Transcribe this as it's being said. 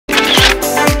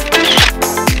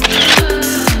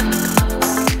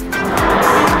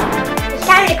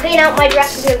out my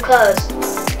dresses and clothes.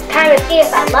 Time to see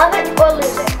if I love it or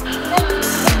lose it.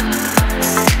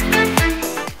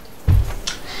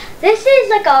 This is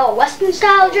like a Western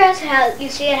style dress. You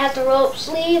see it has the roll-up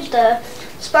sleeves, the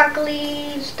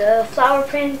sparklies, the flower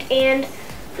print, and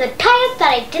the tie-up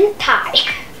that I didn't tie.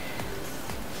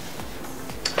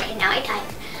 Okay, now I tie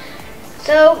it.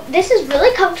 So this is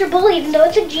really comfortable, even though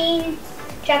it's a jean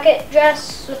jacket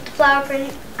dress with the flower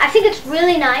print. I think it's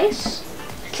really nice.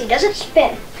 Let's see, does it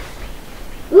spin?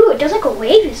 Ooh, it does like a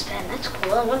wavy spin. That's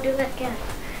cool. I want to do that again.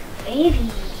 Wavy.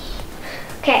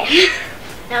 Okay.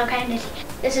 Now I'm kind of dizzy.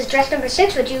 This is dress number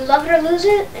 6. Would you love it or lose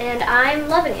it? And I'm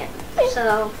loving it.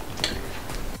 So.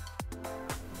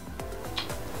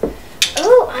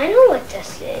 Oh, I know what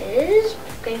this is.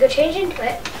 I'm gonna go change into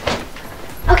it.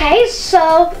 Okay,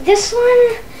 so this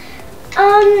one,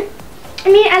 I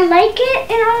mean, I like it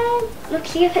and all. Let's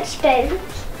see if it spins.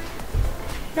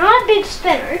 Not a big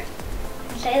spinner,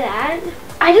 I'll say that.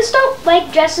 I just don't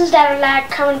like dresses that are like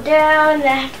coming down and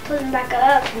I have to put them back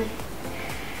up.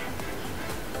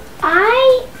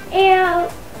 I am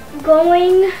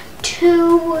going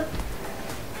to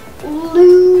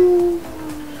lose.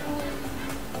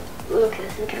 Okay,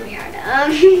 this is gonna be hard.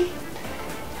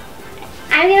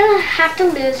 I'm gonna have to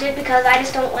lose it because I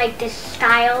just don't like this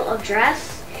style of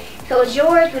dress. If it was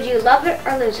yours, would you love it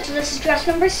or lose it? So this is dress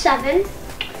number 7.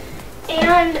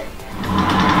 And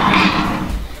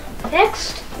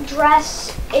next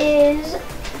dress is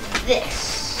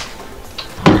this.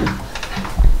 I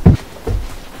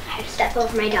have to step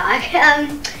over my dog.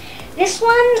 This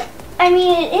one, I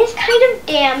mean, it is kind of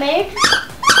damaged.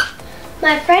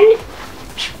 My friend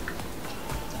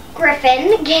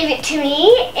Griffin gave it to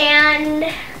me, and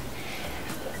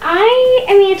I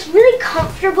mean, it's really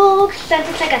comfortable since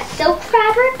it's like a silk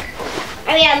fabric.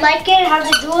 I mean, I like it. It has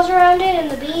the jewels around it and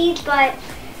the beads, but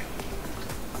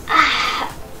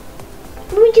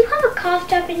do you have a cough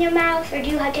drop in your mouth, or do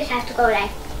you just have to go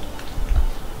like,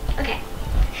 okay.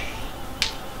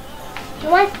 You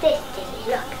want this thing,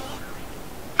 look.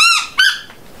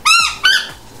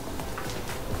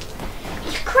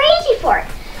 He's crazy for it.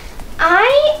 I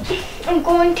am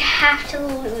going to have to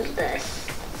lose this,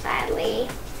 sadly.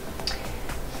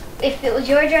 If it was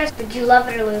your dress, would you love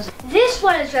it or lose it? This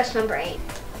one is dress number 8.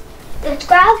 Let's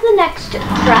grab the next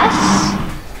dress.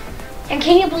 And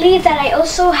can you believe that I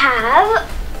also have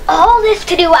all this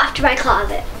to do after my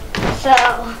closet? So,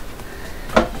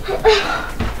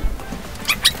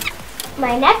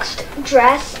 my next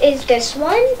dress is this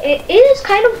one. It is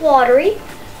kind of watery,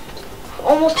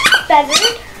 almost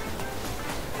feathered.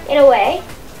 In a way.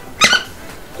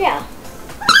 Yeah.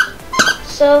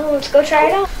 So let's go try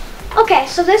it out. Okay,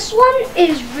 so this one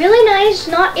is really nice,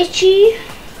 not itchy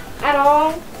at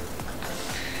all.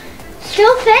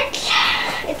 Still fits.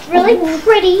 It's really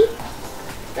pretty.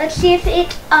 Let's see if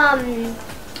it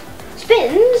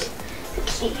spins.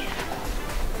 Let's see.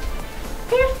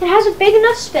 Yeah, it has a big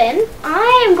enough spin.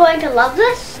 I am going to love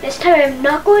this. This time I'm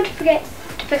not going to forget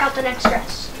to pick out the next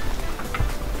dress.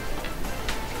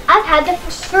 I've had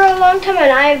this for a long time,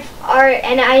 and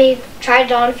I've tried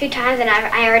it on a few times, and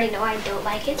I already know I don't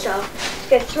like it, so I'm just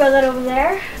gonna throw that over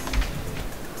there.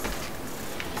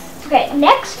 Okay,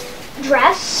 next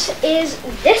dress is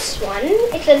this one.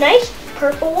 It's a nice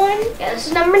purple one. Yeah, this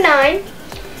is number 9,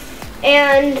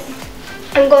 and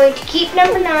I'm going to keep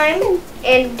number 9.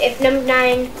 And if number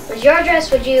 9 was your dress,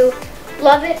 would you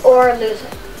love it or lose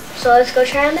it? So let's go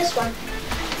try on this one.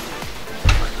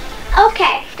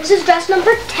 Okay, this is dress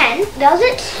number 10. Does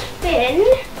it spin?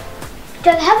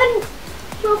 Does it have an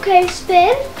okay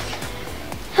spin?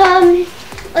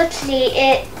 Let's see.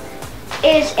 It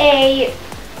is a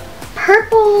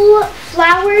purple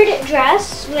flowered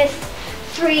dress with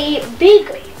 3 big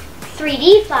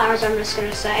 3D flowers, I'm just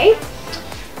gonna say.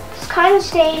 It's kind of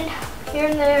stained here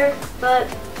and there, but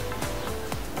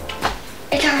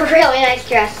it's a really nice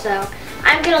dress, so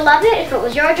I'm gonna love it. If it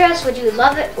was your dress, would you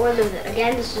love it or lose it?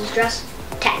 Again, this is dress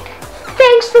 10.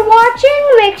 Thanks for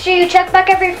watching. Make sure you check back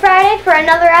every Friday for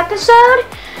another episode.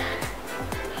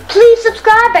 Please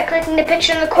subscribe by clicking the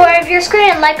picture in the corner of your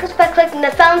screen, and like us by clicking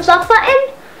the thumbs up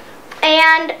button.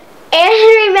 And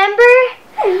remember,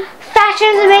 fashion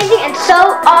is amazing, and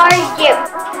so are you.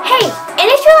 Hey, and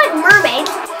if you like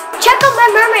mermaids, check out my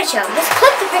mermaid show. Just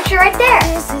click the picture right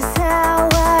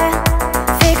there.